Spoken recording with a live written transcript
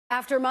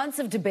After months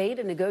of debate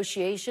and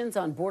negotiations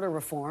on border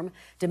reform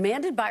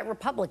demanded by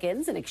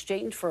Republicans in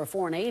exchange for a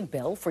foreign aid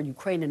bill for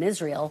Ukraine and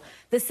Israel,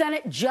 the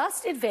Senate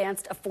just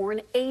advanced a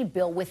foreign aid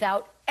bill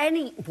without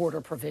any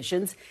border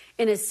provisions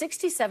in a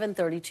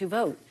 67-32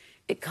 vote.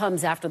 It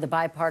comes after the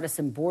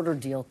bipartisan border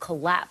deal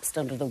collapsed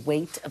under the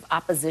weight of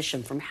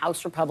opposition from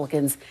House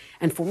Republicans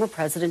and former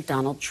President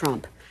Donald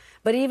Trump.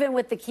 But even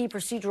with the key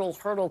procedural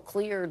hurdle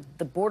cleared,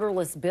 the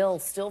borderless bill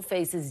still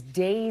faces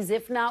days,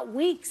 if not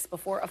weeks,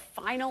 before a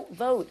final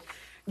vote.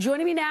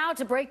 Joining me now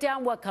to break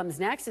down what comes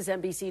next is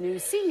NBC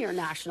News senior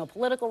national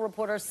political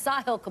reporter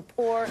Sahil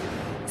Kapur.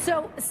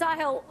 So,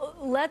 Sahil,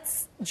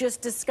 let's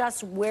just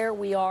discuss where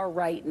we are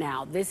right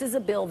now. This is a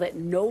bill that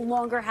no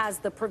longer has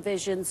the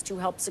provisions to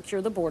help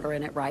secure the border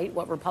in it, right?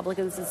 What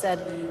Republicans have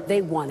said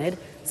they wanted.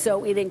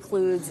 So it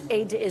includes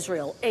aid to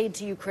Israel, aid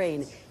to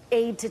Ukraine,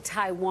 aid to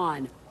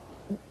Taiwan.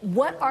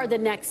 What are the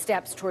next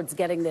steps towards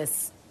getting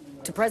this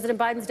to President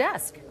Biden's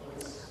desk?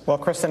 Well,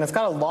 Kristen, it's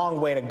got a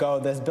long way to go.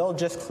 This bill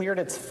just cleared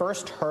its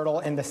first hurdle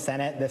in the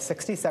Senate, the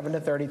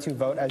 67-32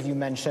 vote, as you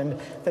mentioned.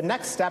 The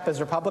next step is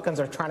Republicans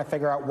are trying to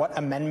figure out what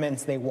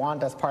amendments they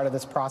want as part of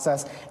this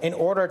process in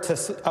order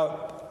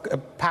to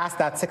pass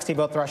that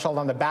 60-vote threshold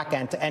on the back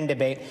end to end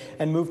debate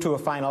and move to a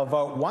final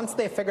vote. Once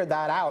they figured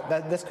that out,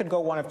 this could go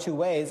one of two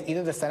ways.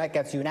 Either the Senate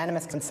gets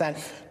unanimous consent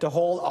to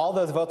hold all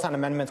those votes on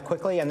amendments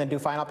quickly and then do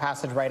final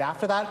passage right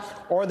after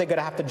that, or they're going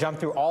to have to jump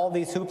through all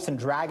these hoops and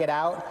drag it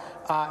out,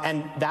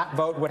 and that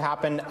vote would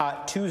happen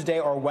Tuesday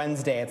or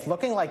Wednesday. It's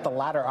looking like the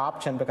latter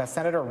option because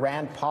Senator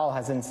Rand Paul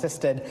has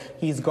insisted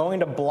he's going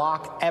to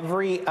block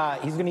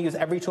he's going to use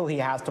every tool he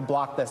has to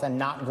block this and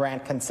not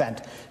grant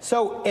consent.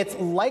 So it's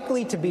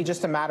likely to be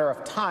just a matter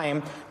of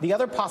time. The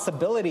other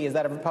possibility is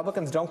that if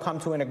Republicans don't come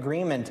to an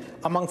agreement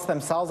amongst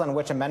themselves on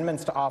which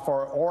amendments to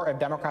offer, or if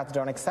Democrats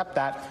don't accept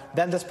that,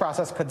 then this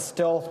process could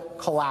still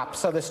collapse.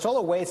 So there's still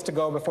a ways to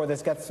go before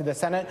this gets to the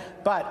Senate.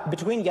 But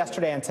between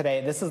yesterday and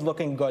today, this is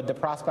looking good. The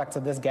prospects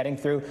of this getting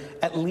through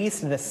at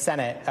least the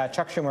Senate.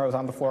 Chuck Schumer was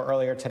on the floor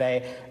earlier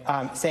today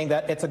saying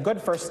that it's a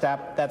good first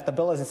step, that the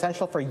bill is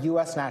essential for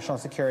U.S. national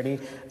security,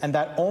 and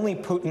that only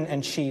Putin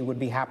and Xi would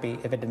be happy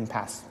if it didn't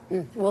pass.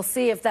 We'll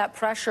see if that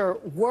pressure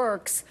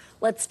works.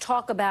 Let's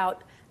talk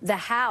about the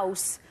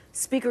House.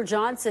 Speaker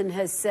Johnson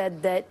has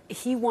said that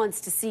he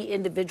wants to see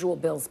individual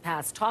bills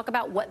passed. Talk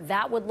about what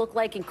that would look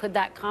like, and could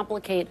that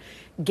complicate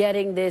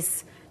getting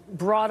this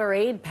broader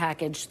aid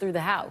package through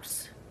the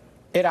House?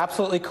 It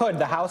absolutely could.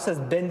 The House has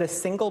been the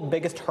single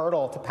biggest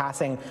hurdle to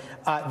passing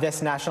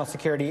this national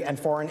security and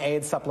foreign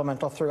aid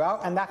supplemental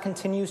throughout, and that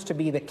continues to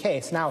be the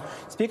case. Now,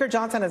 Speaker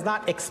Johnson has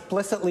not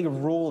explicitly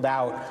ruled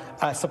out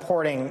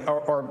supporting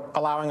or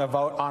allowing a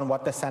vote on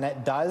what the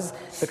Senate does,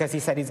 because he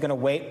said he's going to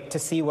wait to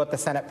see what the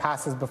Senate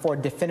passes before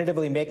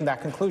definitively making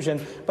that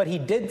conclusion. But he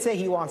did say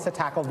he wants to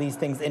tackle these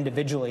things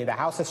individually. The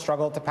House has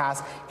struggled to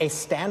pass a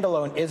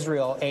standalone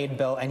Israel aid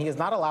bill, and he has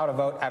not allowed a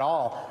vote at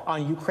all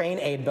on Ukraine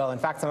aid bill. In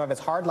fact, some of his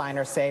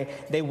hardliners say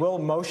they will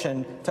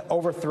motion to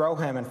overthrow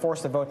him and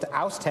force a vote to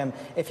oust him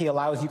if he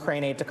allows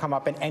Ukraine aid to come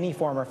up in any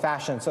form or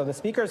fashion. So the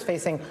Speaker is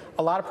facing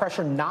a lot of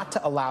pressure not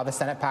to allow the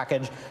Senate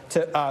package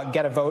to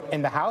get a vote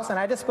in the House. And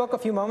I just spoke a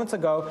few moments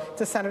ago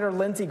to Senator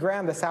Lindsey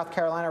Graham, the South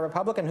Carolina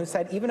Republican, who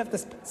said even if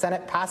the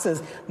Senate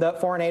passes the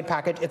foreign aid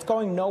package, it's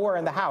going nowhere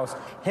in the House.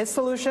 His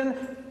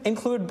solution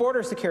include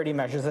border security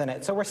measures in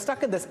it. So we're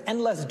stuck in this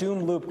endless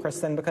doom loop,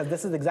 Kristen, because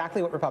this is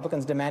exactly what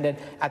Republicans demanded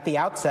at the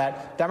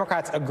outset.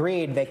 Democrats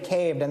agreed, they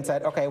caved and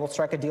said, okay, we'll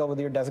strike a deal with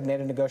your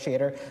designated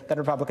negotiator. Then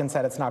Republicans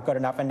said it's not good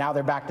enough, and now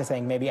they're back to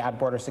saying maybe add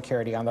border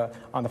security on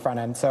the front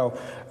end. So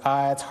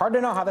it's hard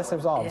to know how this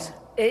resolves.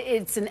 Yeah.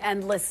 It's an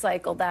endless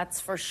cycle, that's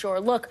for sure.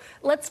 Look,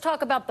 let's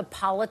talk about the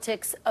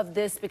politics of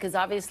this, because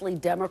obviously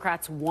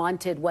Democrats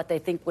wanted what they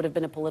think would have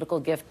been a political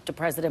gift to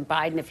President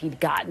Biden if he'd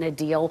gotten a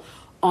deal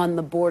on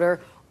the border.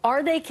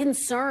 Are they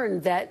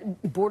concerned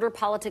that border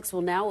politics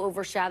will now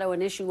overshadow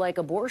an issue like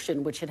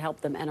abortion, which had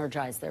helped them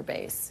energize their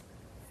base?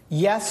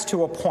 Yes,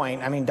 to a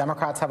point. I mean,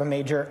 Democrats have a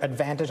major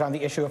advantage on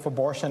the issue of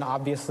abortion,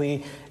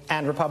 obviously,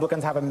 and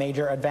Republicans have a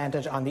major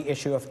advantage on the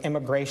issue of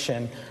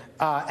immigration.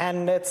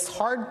 And it's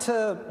hard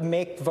to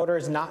make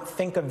voters not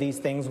think of these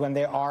things when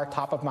they are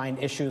top-of-mind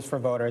issues for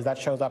voters. That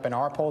shows up in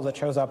our polls. It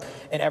shows up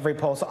in every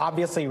poll. So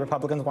obviously,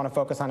 Republicans want to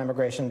focus on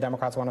immigration.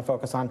 Democrats want to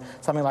focus on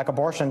something like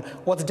abortion.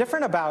 What's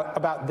different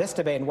about this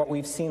debate and what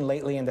we've seen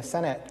lately in the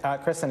Senate,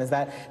 Kristen, is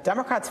that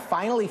Democrats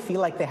finally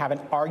feel like they have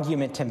an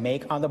argument to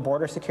make on the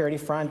border security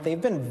front.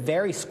 They've been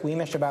very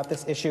squeamish about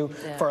this issue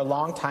for a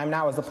long time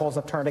now as the polls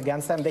have turned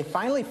against them. They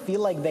finally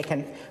feel like they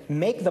can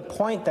make the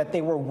point that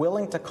they were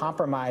willing to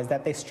compromise,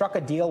 that they struck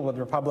a deal with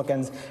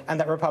Republicans, and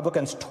that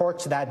Republicans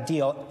torched that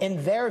deal,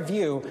 in their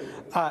view,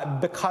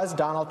 because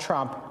Donald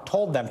Trump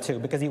told them to,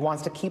 because he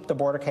wants to keep the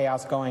border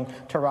chaos going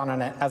to run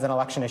on it as an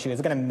election issue. Is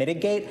it going to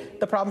mitigate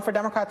the problem for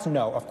Democrats?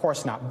 No, of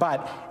course not.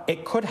 But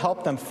it could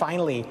help them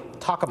finally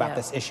talk about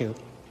this issue.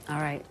 All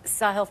right.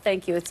 Sahil,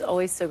 thank you. It's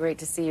always so great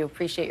to see you.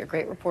 Appreciate your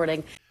great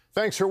reporting.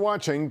 Thanks for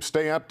watching.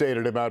 Stay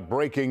updated about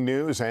breaking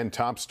news and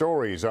top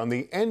stories on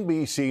the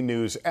NBC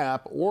News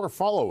app, or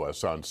follow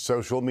us on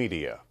social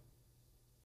media.